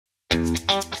I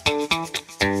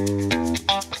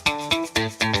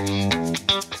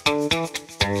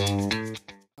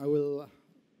will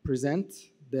present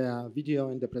the video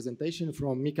and the presentation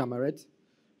from Mikaa,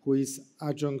 who is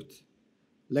adjunct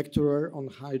lecturer on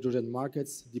hydrogen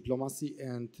markets, diplomacy,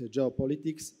 and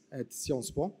geopolitics at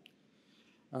Sciences Po,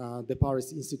 the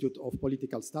Paris Institute of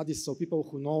Political Studies. So people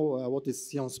who know what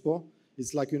is Sciences Po,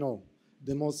 it's like,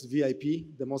 the most VIP,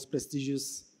 the most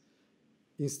prestigious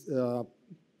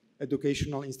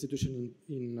educational institution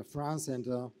in France, and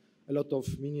a lot of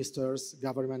ministers,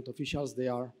 government officials, they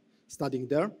are studying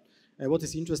there. What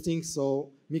is interesting,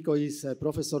 so Mikaa is a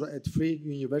professor at 3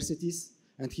 universities,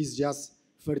 and he's just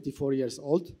 34 years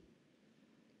old.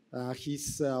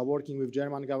 He's working with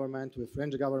German government, with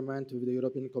French government, with the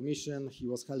European Commission. He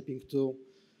was helping to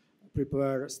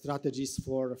prepare strategies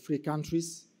for 3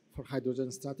 countries, for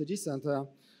hydrogen strategies. And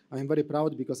I'm very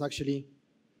proud because actually,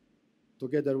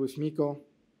 together with Mikaa.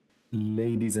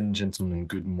 Ladies and gentlemen,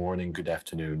 good morning, good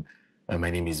afternoon. My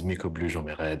name is Mikaa.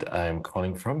 I'm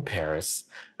calling from Paris,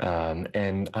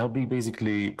 and I'll be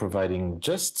basically providing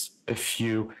just a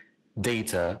few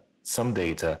some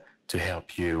data to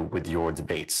help you with your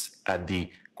debates at the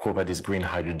Quo Vadis Green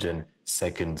Hydrogen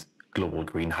Second Global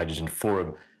Green Hydrogen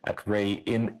Forum at RAY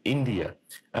in India.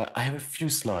 I have a few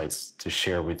slides to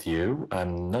share with you.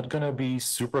 I'm not going to be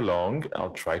super long. I'll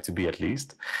try to be at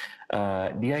least.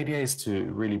 The idea is to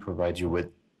really provide you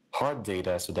with hard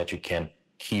data so that you can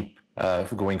keep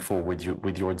going forward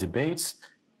with your debates,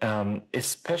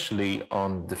 especially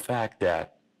on the fact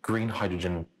that green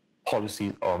hydrogen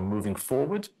policies are moving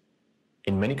forward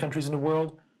in many countries in the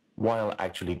world, while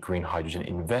actually green hydrogen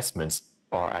investments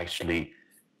are actually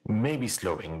maybe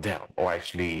slowing down, or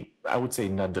actually, I would say,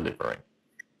 not delivering.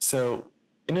 So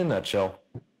in a nutshell,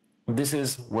 this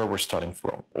is where we're starting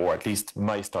from, or at least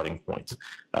my starting point.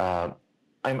 I'm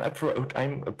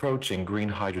approaching green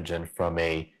hydrogen from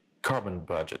a carbon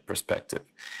budget perspective.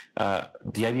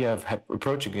 The idea of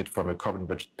approaching it from a carbon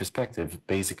budget perspective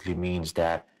basically means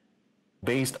that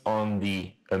based on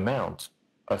the amount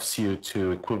of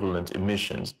CO2 equivalent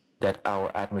emissions that our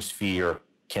atmosphere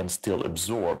can still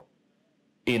absorb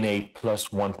in a plus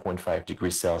 1.5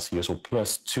 degrees Celsius or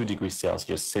plus 2 degrees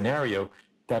Celsius scenario,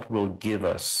 that will give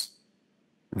us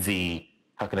the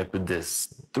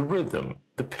rhythm,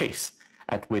 the pace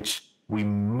at which we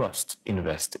must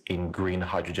invest in green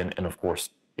hydrogen and, of course,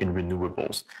 in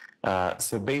renewables.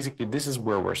 So basically, this is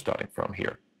where we're starting from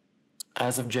here.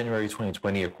 As of January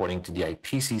 2020, according to the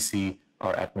IPCC,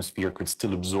 our atmosphere could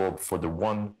still absorb for the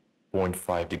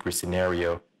 1.5 degree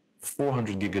scenario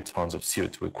 400 gigatons of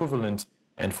CO2 equivalent,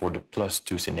 and for the plus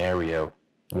 2 scenario,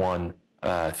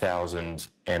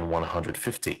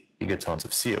 1,150 gigatons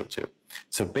of CO2.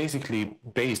 So basically,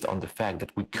 based on the fact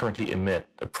that we currently emit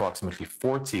approximately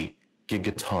 40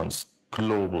 gigatons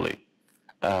globally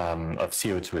of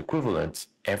CO2 equivalent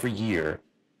every year,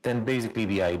 then basically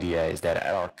the idea is that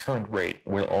at our current rate,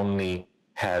 we'll only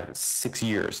have 6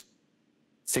 years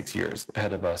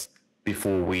ahead of us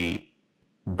before we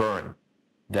burn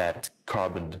that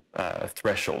carbon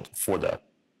threshold for the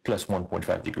plus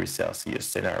 1.5 degrees Celsius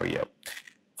scenario.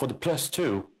 For the plus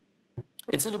 2,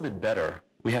 it's a little bit better.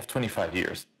 We have 25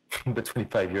 years, but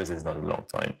 25 years is not a long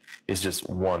time. It's just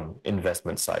one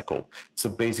investment cycle. So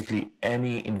basically,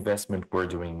 any investment we're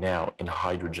doing now in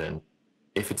hydrogen,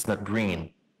 if it's not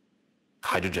green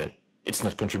hydrogen, it's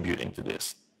not contributing to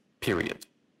this, period.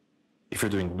 If you're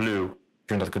doing blue,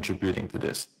 you're not contributing to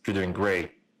this. If you're doing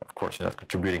gray, of course, you're not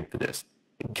contributing to this.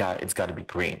 It's got to be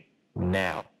green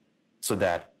now, so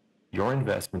that your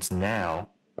investments now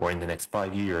or in the next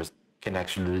 5 years can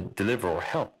actually deliver or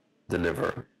help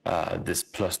deliver this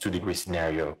plus 2 degree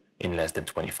scenario in less than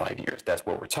 25 years. That's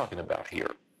what we're talking about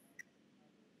here.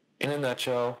 In a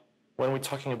nutshell, when we're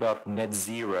talking about net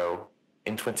zero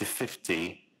in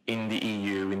 2050 in the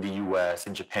EU, in the US,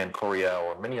 in Japan, Korea,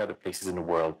 or many other places in the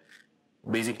world,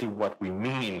 basically what we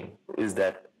mean is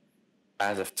that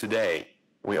as of today,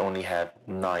 we only have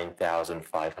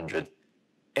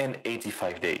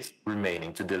 9,585 days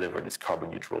remaining to deliver this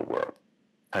carbon neutral world.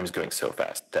 Time is going so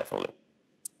fast, definitely.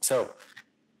 So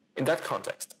in that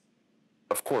context,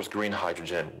 of course, green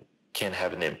hydrogen can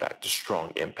have an impact, a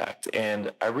strong impact.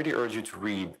 And I really urge you to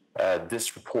read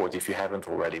this report, if you haven't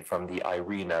already, from the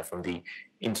IRENA, from the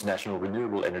International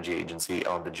Renewable Energy Agency,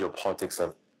 on the geopolitics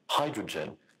of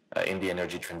hydrogen in the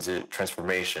energy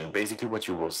transformation. Basically, what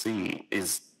you will see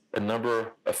is a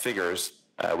number of figures,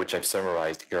 which I've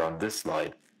summarized here on this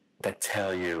slide, that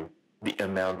tell you the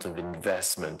amount of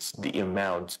investments, the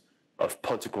amount of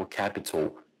political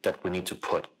capital that we need to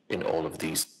put in all of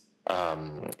these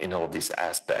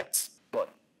aspects. But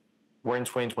we're in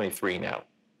 2023 now,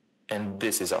 And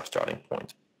this is our starting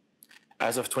point.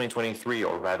 As of 2023,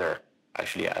 or rather,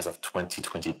 actually as of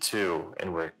 2022,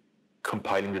 and we're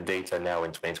compiling the data now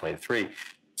in 2023.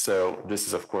 So this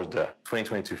is, of course, the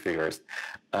 2022 figures.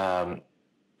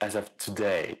 As of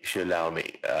today, if you allow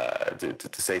me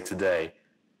to say today,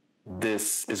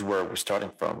 this is where we're starting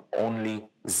from. Only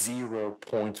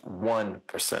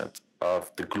 0.1%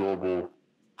 of the global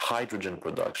hydrogen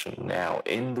production now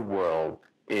in the world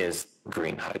is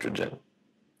green hydrogen.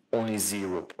 Only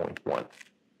 0.1.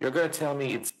 You're going to tell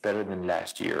me it's better than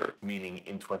last year, meaning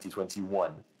in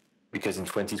 2021, because in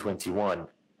 2021,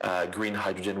 green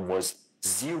hydrogen was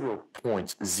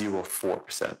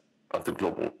 0.04% of the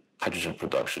global hydrogen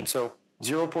production. So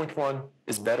 0.1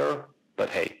 is better, but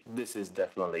hey, this is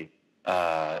definitely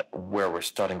where we're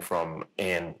starting from,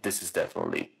 and this is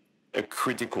definitely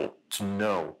critical to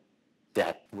know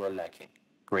that we're lacking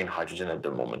green hydrogen at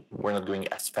the moment. We're not going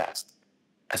as fast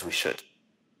as we should.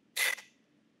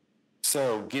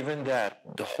 So given that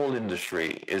the whole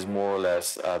industry is more or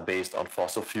less based on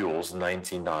fossil fuels,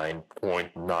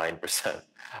 99.9%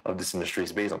 of this industry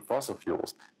is based on fossil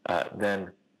fuels,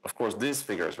 then of course these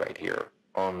figures right here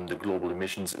on the global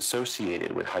emissions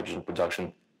associated with hydrogen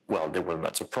production, well, they will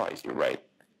not surprise you, right?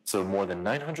 So more than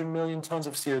 900 million tons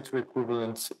of CO2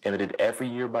 equivalents emitted every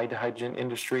year by the hydrogen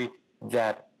industry.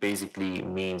 That basically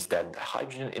means that the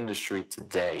hydrogen industry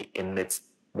today emits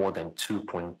more than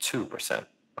 2.2%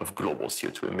 of global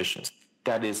CO2 emissions.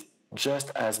 That is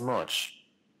just as much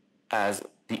as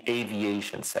the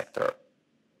aviation sector,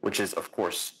 which is, of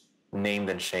course, named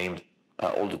and shamed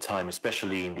all the time,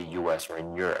 especially in the US or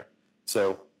in Europe.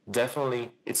 So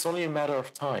definitely, it's only a matter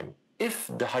of time. If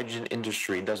the hydrogen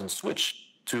industry doesn't switch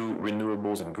to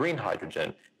renewables and green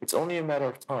hydrogen, it's only a matter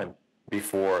of time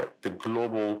before the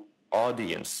global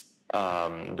audience,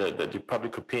 the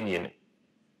public opinion,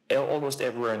 almost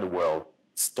everywhere in the world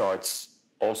starts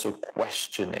also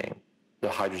questioning the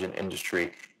hydrogen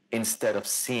industry instead of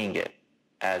seeing it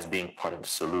as being part of the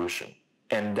solution.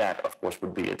 And that, of course,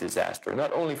 would be a disaster,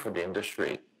 not only for the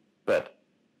industry, but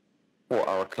for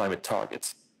our climate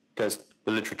targets, because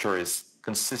the literature is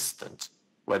consistent,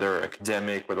 whether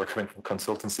academic, whether coming from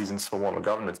consultancies and so on, or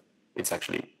governments, it's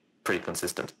actually pretty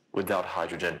consistent. Without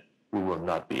hydrogen, we will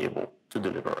not be able to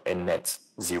deliver a net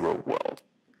zero world.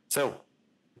 So,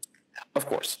 of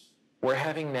course, we're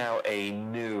having now a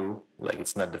new, like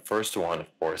it's not the first one,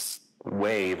 of course,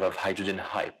 wave of hydrogen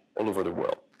hype all over the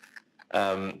world.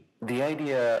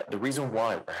 The reason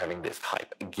why we're having this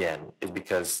hype again is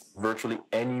because virtually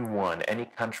anyone, any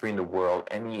country in the world,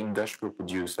 any industrial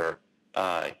producer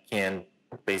can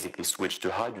basically switch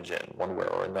to hydrogen one way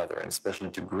or another, and especially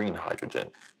to green hydrogen.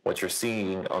 What you're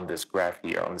seeing on this graph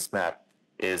here, on this map,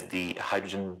 is the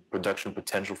hydrogen production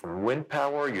potential from wind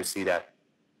power. You see that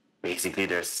basically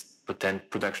there's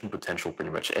production potential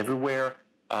pretty much everywhere.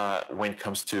 When it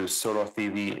comes to solar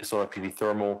PV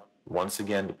thermal, once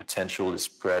again, the potential is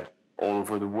spread all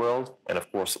over the world. And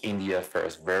of course, India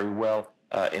fares very well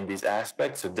in these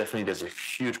aspects. So definitely there's a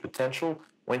huge potential.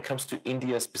 When it comes to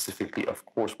India specifically, of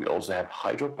course, we also have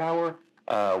hydropower,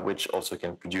 which also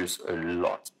can produce a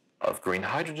lot of green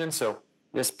hydrogen. So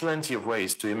there's plenty of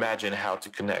ways to imagine how to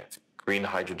connect green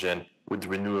hydrogen with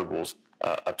renewables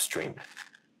upstream.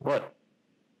 But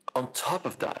on top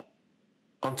of that,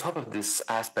 on top of this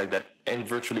aspect that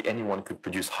virtually anyone could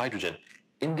produce hydrogen,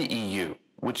 in the EU,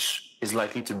 which is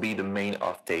likely to be the main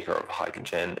off-taker of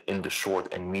hydrogen in the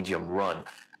short and medium run,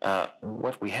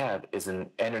 what we have is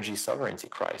an energy sovereignty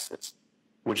crisis,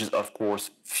 which is, of course,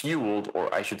 fueled,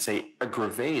 or I should say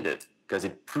aggravated, because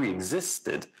it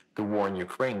pre-existed the war in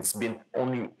Ukraine. It's been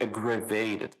only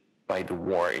aggravated by the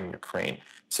war in Ukraine.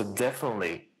 So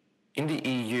definitely, in the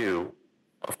EU,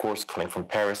 of course, coming from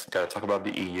Paris, got to talk about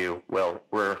the EU. Well,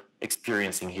 we're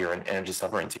experiencing here an energy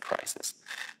sovereignty crisis.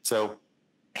 So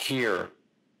here,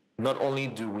 not only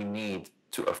do we need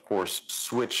to, of course,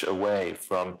 switch away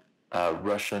from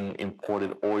Russian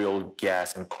imported oil,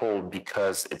 gas, and coal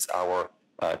because it's our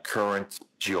current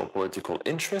geopolitical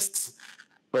interests,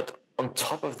 but on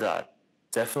top of that,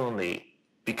 definitely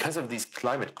because of these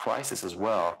climate crises as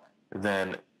well,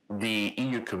 then the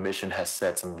EU Commission has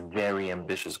set some very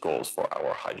ambitious goals for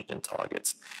our hydrogen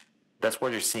targets. That's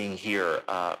what you're seeing here.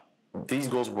 These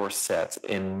goals were set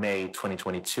in May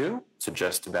 2022, so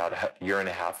just about a year and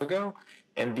a half ago.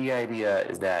 And the idea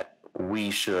is that we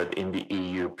should, in the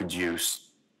EU,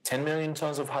 produce 10 million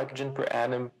tons of hydrogen per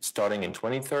annum starting in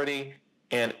 2030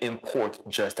 and import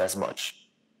just as much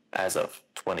as of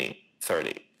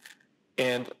 2030.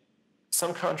 And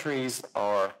some countries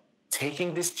are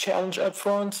taking this challenge up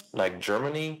front, like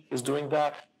Germany is doing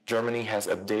that. Germany has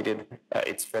updated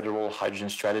its federal hydrogen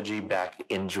strategy back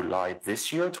in July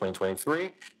this year,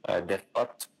 2023. They've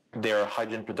upped their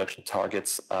hydrogen production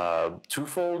targets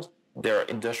twofold. Their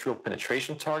industrial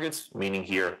penetration targets, meaning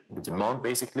here the demand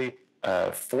basically,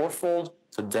 fourfold.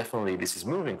 So definitely this is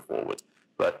moving forward.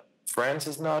 But France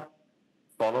is not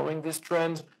following this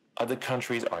trend. Other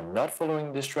countries are not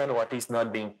following this trend, or at least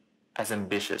not being as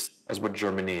ambitious as what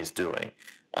Germany is doing.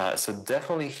 So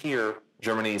definitely here,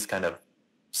 Germany is kind of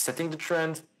setting the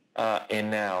trend, and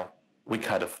now we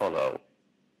kind of follow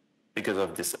because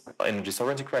of this energy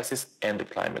sovereignty crisis and the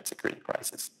climate security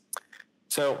crisis.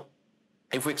 So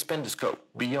if we expand the scope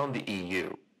beyond the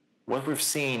EU, what we've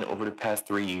seen over the past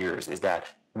 3 years is that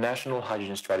national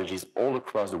hydrogen strategies all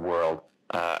across the world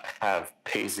have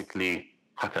basically,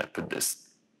 how can I put this?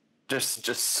 There's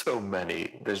just so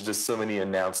many. There's just so many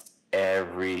announced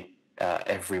every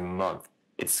month.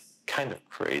 It's kind of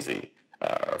crazy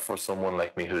for someone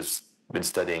like me who's been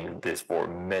studying this for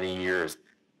many years.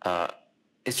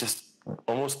 It's just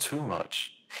almost too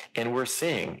much, and we're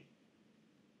seeing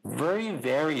very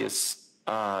various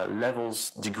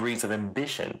levels, degrees of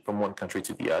ambition from one country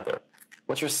to the other.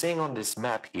 What you're seeing on this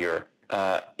map here,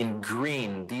 in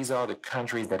green, these are the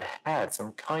countries that had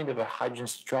some kind of a hydrogen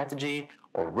strategy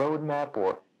or roadmap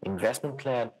or investment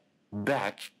plan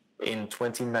back in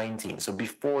 2019, so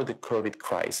before the COVID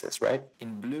crisis, right?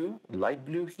 In blue, light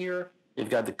blue here,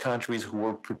 you've got the countries who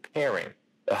were preparing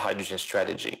a hydrogen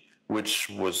strategy, which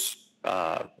were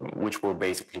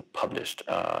basically published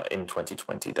in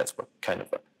 2020. That's what kind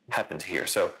of happened here.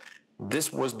 So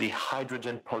this was the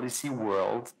hydrogen policy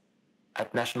world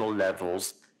at national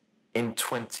levels in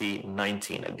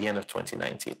 2019, at the end of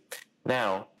 2019.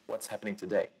 Now, what's happening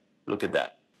today? Look at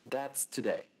that. That's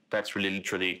today. That's really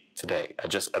literally today. I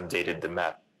just updated the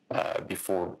map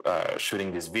before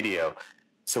shooting this video.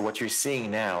 So what you're seeing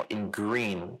now in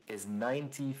green is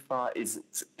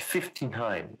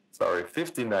 59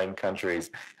 countries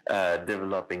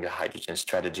developing a hydrogen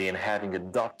strategy and having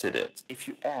adopted it. If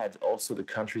you add also the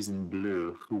countries in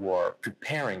blue who are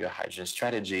preparing a hydrogen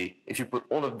strategy, if you put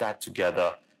all of that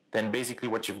together, then basically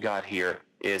what you've got here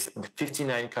is the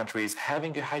 59 countries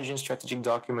having a hydrogen strategic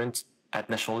document at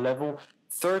national level,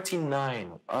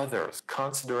 39 others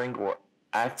considering or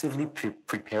actively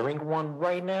preparing one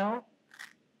right now.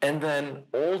 And then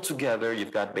all together,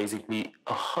 you've got basically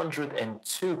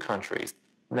 102 countries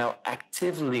now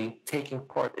actively taking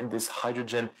part in this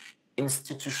hydrogen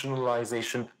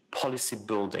institutionalization policy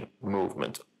building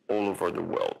movement all over the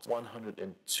world.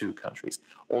 102 countries.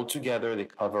 Altogether, they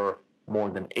cover more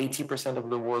than 80% of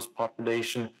the world's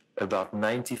population, about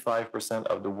 95%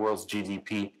 of the world's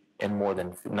GDP, and more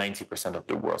than 90% of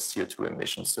the world's CO2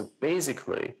 emissions. So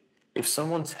basically, if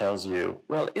someone tells you,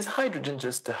 well, is hydrogen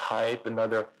just a hype,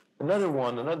 another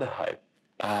hype?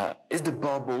 Is the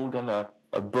bubble gonna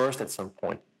burst at some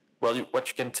point? Well, what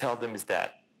you can tell them is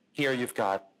that here you've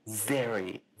got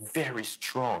very, very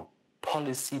strong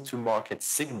policy to market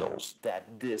signals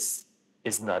that this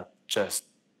is not just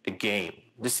a game.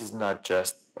 This is not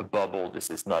just a bubble.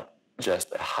 This is not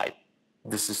just a hype.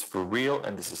 This is for real,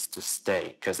 and this is to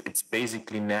stay, because it's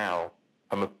basically now,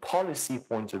 from a policy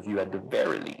point of view, at the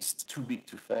very least, too big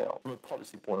to fail. From a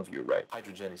policy point of view, right?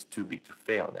 Hydrogen is too big to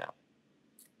fail now.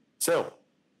 So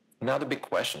now the big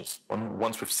questions,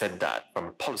 once we've said that from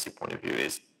a policy point of view,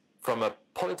 is from a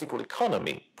political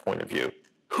economy point of view,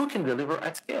 who can deliver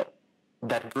at scale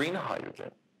that green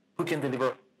hydrogen? Who can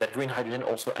deliver that green hydrogen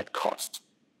also at cost?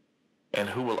 And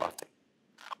who will offtake?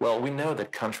 Well, we know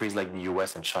that countries like the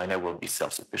US and China will be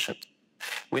self-sufficient.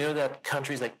 We know that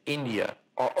countries like India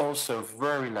are also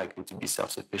very likely to be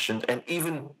self-sufficient and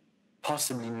even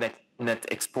possibly net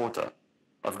exporter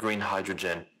of green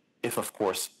hydrogen if, of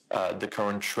course, the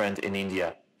current trend in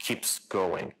India keeps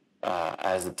going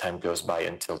as the time goes by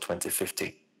until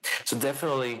 2050. So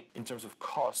definitely, in terms of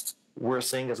cost, we're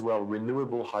seeing as well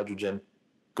renewable hydrogen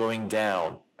going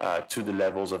down to the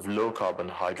levels of low-carbon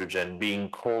hydrogen, being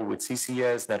coal with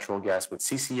CCS, natural gas with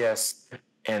CCS,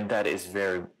 and that is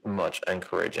very much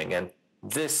encouraging. And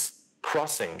these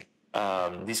crossing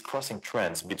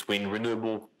trends between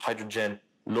renewable hydrogen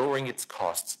lowering its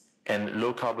costs and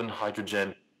low-carbon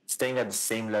hydrogen staying at the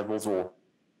same levels or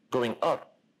going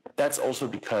up, that's also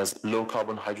because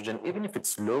low-carbon hydrogen, even if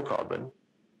it's low-carbon,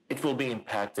 it will be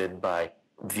impacted by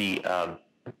the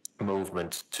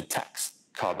movement to tax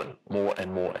carbon more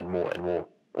and more and more and more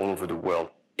all over the world,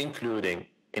 including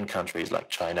in countries like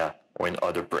China or in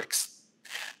other BRICS.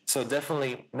 So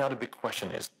definitely now the big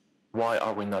question is, why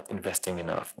are we not investing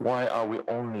enough? Why are we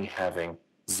only having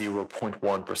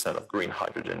 0.1% of green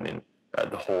hydrogen in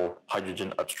the whole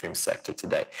hydrogen upstream sector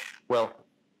today? Well,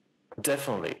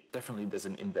 Definitely there's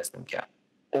an investment gap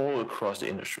all across the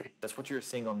industry. That's what you're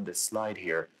seeing on this slide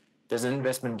here. There's an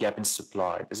investment gap in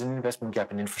supply. There's an investment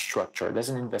gap in infrastructure. There's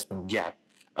an investment gap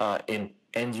in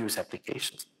end-use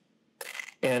applications.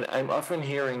 And I'm often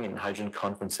hearing in hydrogen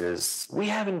conferences, we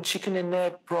have a chicken and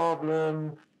egg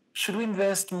problem. Should we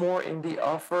invest more in the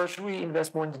offer? Should we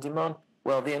invest more in the demand?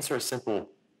 Well, the answer is simple.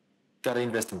 Got to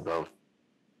invest in both.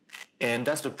 And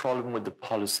that's the problem with the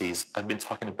policies I've been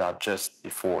talking about just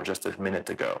before, just a minute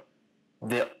ago.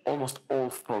 They almost all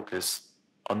focus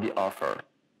on the offer,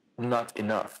 not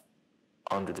enough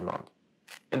on the demand.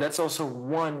 And that's also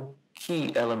one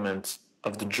key element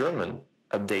of the German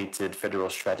updated federal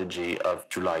strategy of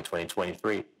July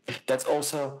 2023. That's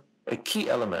also a key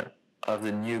element of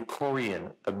the new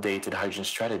Korean updated hydrogen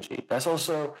strategy. That's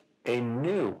also a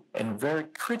new and very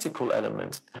critical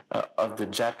element of the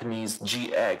Japanese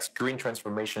GX, Green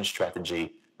Transformation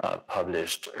Strategy,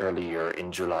 published earlier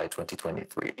in July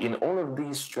 2023. In all of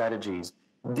these strategies,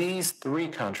 these three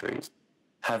countries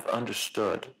have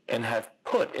understood and have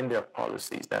put in their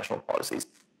policies, national policies,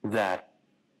 that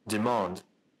demand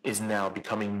is now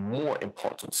becoming more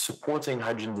important. Supporting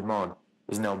hydrogen demand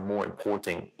is now more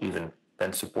important even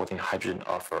than supporting hydrogen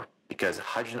offer, because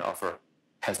hydrogen offer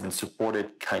has been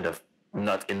supported kind of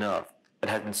not enough, but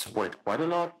has been supported quite a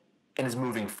lot and is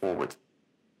moving forward.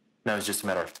 Now it's just a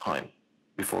matter of time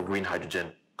before green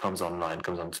hydrogen comes online,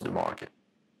 comes onto the market.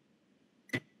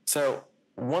 So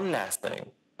one last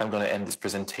thing I'm going to end this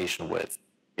presentation with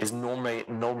is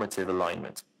normative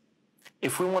alignment.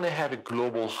 If we want to have a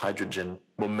global hydrogen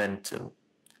momentum,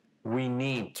 we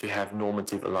need to have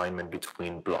normative alignment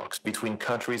between blocks, between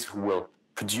countries who will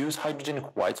produce hydrogen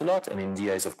quite a lot, and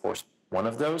India is of course one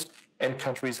of those, and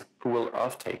countries who will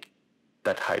offtake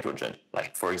that hydrogen,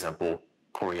 like for example,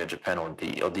 Korea, Japan, or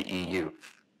the EU.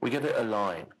 We got to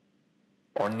align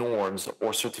our norms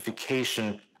or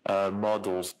certification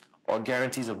models or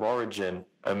guarantees of origin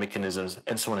mechanisms,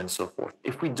 and so on and so forth.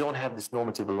 If we don't have this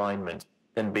normative alignment,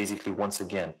 then basically, once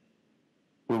again,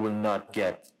 we will not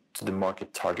get to the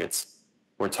market targets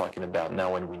we're talking about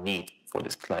now and we need for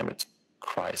this climate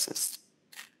crisis.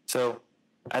 So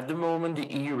at the moment, the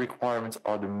EU requirements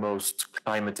are the most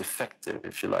climate effective,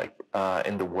 if you like,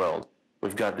 in the world.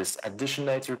 We've got this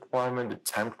additionality requirement, the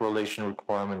time correlation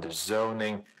requirement, the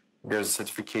zoning. There's a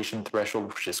certification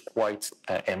threshold, which is quite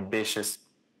ambitious.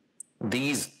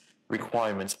 These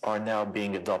requirements are now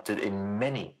being adopted in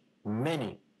many,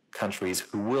 many countries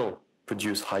who will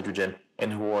produce hydrogen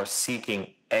and who are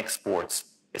seeking exports,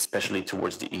 especially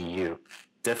towards the EU.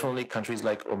 Definitely countries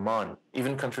like Oman,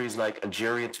 even countries like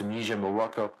Algeria, Tunisia,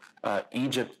 Morocco,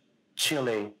 Egypt,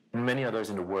 Chile, and many others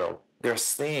in the world. They're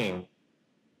seeing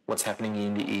what's happening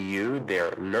in the EU,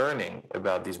 they're learning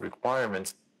about these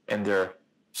requirements, and they're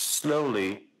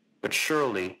slowly but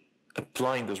surely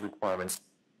applying those requirements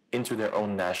into their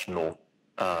own national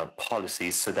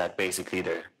policies, so that basically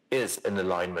there is an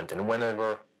alignment. And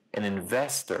whenever an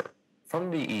investor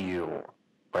from the EU or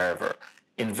wherever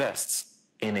invests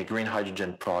in a green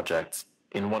hydrogen project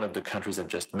in one of the countries I've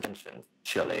just mentioned,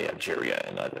 Chile, Algeria,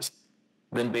 and others,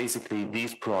 then basically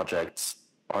these projects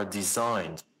are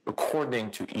designed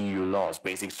according to EU laws,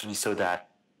 basically so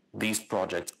that these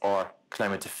projects are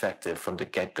climate effective from the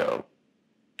get-go,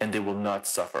 and they will not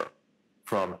suffer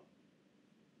from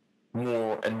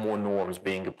more and more norms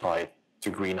being applied to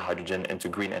green hydrogen and to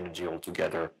green energy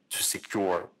altogether to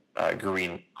secure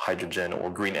green hydrogen or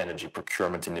green energy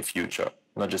procurement in the future,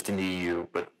 not just in the EU,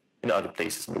 but in other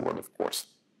places in the world, of course.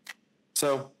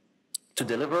 So to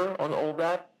deliver on all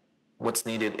that, what's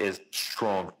needed is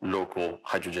strong local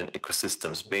hydrogen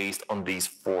ecosystems based on these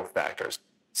four factors: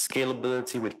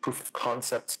 scalability with proof of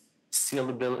concept,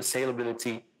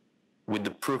 salability with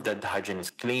the proof that the hydrogen is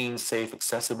clean, safe,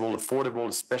 accessible, affordable,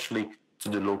 especially to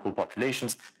the local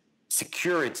populations,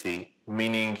 security,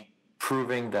 meaning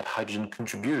proving that hydrogen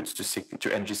contributes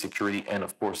to energy security and,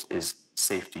 of course, is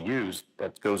safe to use.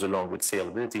 That goes along with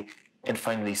salability. And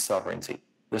finally, sovereignty.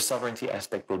 The sovereignty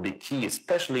aspect will be key,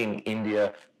 especially in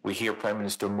India. We hear Prime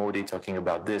Minister Modi talking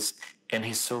about this, and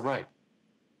he's so right.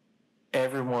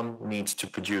 Everyone needs to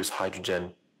produce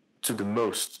hydrogen to the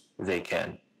most they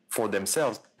can for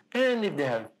themselves. And if they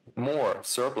have more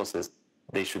surpluses,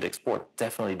 they should export.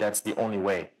 Definitely, that's the only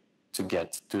way to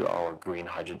get to our green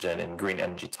hydrogen and green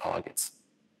energy targets.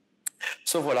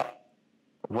 So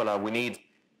voila, we need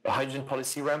a hydrogen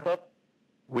policy ramp up,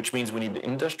 which means we need the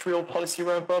industrial policy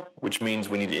ramp up, which means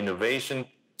we need innovation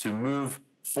to move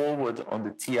forward on the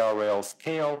TRL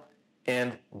scale,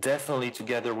 and definitely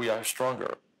together we are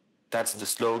stronger. That's the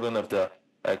slogan of the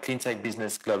Cleantech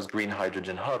Business Club's Green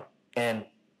Hydrogen Hub. And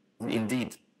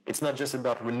indeed, it's not just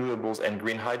about renewables and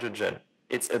green hydrogen.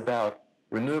 It's about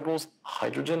renewables,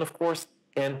 hydrogen, of course,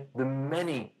 and the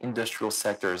many industrial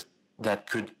sectors that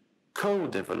could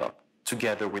co-develop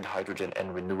together with hydrogen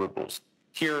and renewables.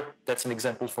 Here, that's an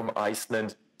example from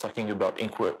Iceland, talking about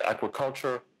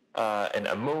aquaculture and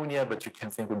ammonia, but you can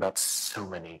think about so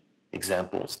many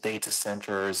examples, data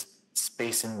centers,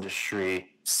 space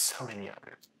industry, so many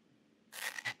others.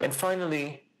 And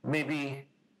finally, maybe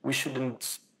we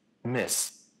shouldn't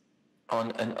miss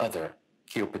on another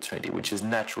key opportunity, which is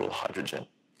natural hydrogen.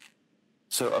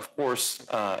 So of course,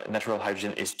 natural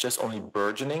hydrogen is just only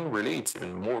burgeoning, really, it's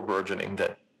even more burgeoning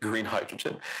than green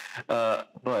hydrogen,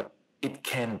 but it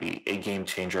can be a game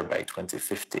changer by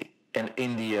 2050. And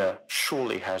India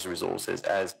surely has resources,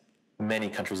 as many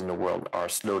countries in the world are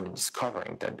slowly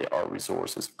discovering that there are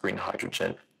resources of green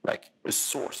hydrogen, like a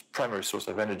source, primary source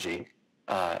of energy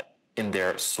in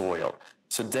their soil.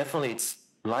 So definitely it's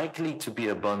likely to be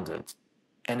abundant,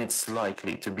 and it's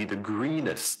likely to be the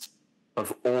greenest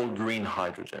of all green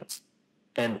hydrogens.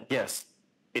 And yes,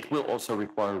 it will also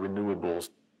require renewables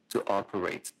to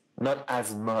operate. Not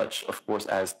as much, of course,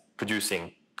 as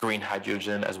producing green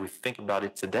hydrogen as we think about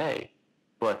it today,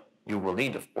 but you will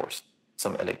need, of course,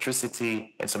 some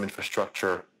electricity and some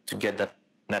infrastructure to get that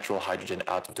natural hydrogen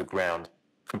out of the ground,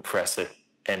 compress it,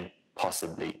 and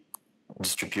possibly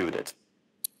distribute it.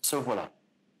 So voila.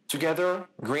 Together,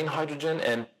 green hydrogen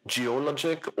and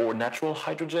geologic or natural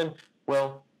hydrogen,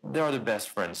 well, they are the best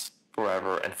friends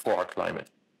forever and for our climate.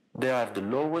 They have the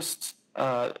lowest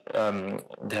LCOH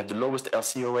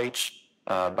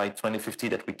by 2050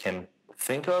 that we can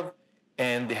think of,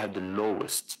 and they have the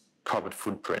lowest carbon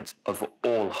footprint of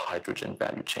all hydrogen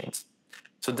value chains.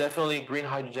 So definitely green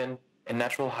hydrogen and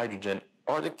natural hydrogen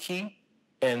are the key,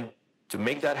 and to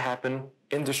make that happen,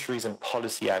 industries and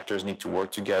policy actors need to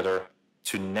work together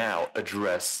to now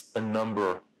address a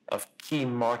number of key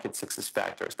market success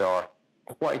factors that are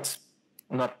quite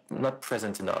not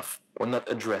present enough or not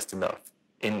addressed enough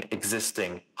in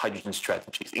existing hydrogen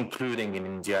strategies, including in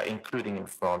India, including in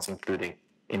France, including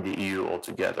in the EU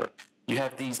altogether. You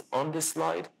have these on this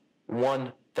slide.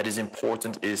 One that is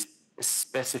important is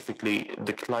specifically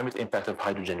the climate impact of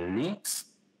hydrogen leaks.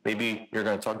 Maybe you're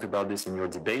going to talk about this in your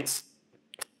debates.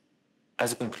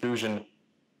 As a conclusion,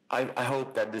 I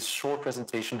hope that this short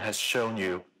presentation has shown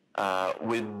you,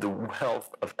 with the wealth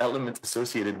of elements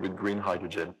associated with green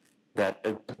hydrogen, that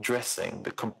addressing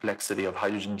the complexity of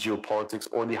hydrogen geopolitics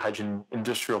or the hydrogen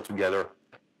industry altogether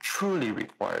truly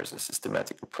requires a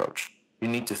systematic approach. You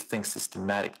need to think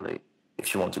systematically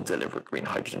if you want to deliver green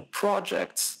hydrogen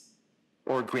projects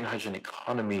or a green hydrogen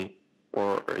economy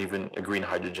or even a green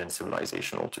hydrogen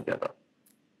civilization altogether.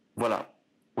 Voila.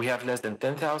 We have less than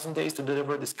 10,000 days to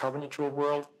deliver this carbon neutral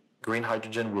world. Green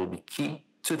hydrogen will be key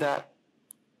to that.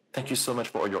 Thank you so much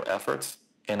for all your efforts,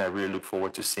 and I really look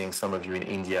forward to seeing some of you in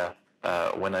India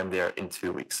when I'm there in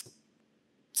 2 weeks.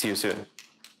 See you soon.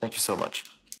 Thank you so much.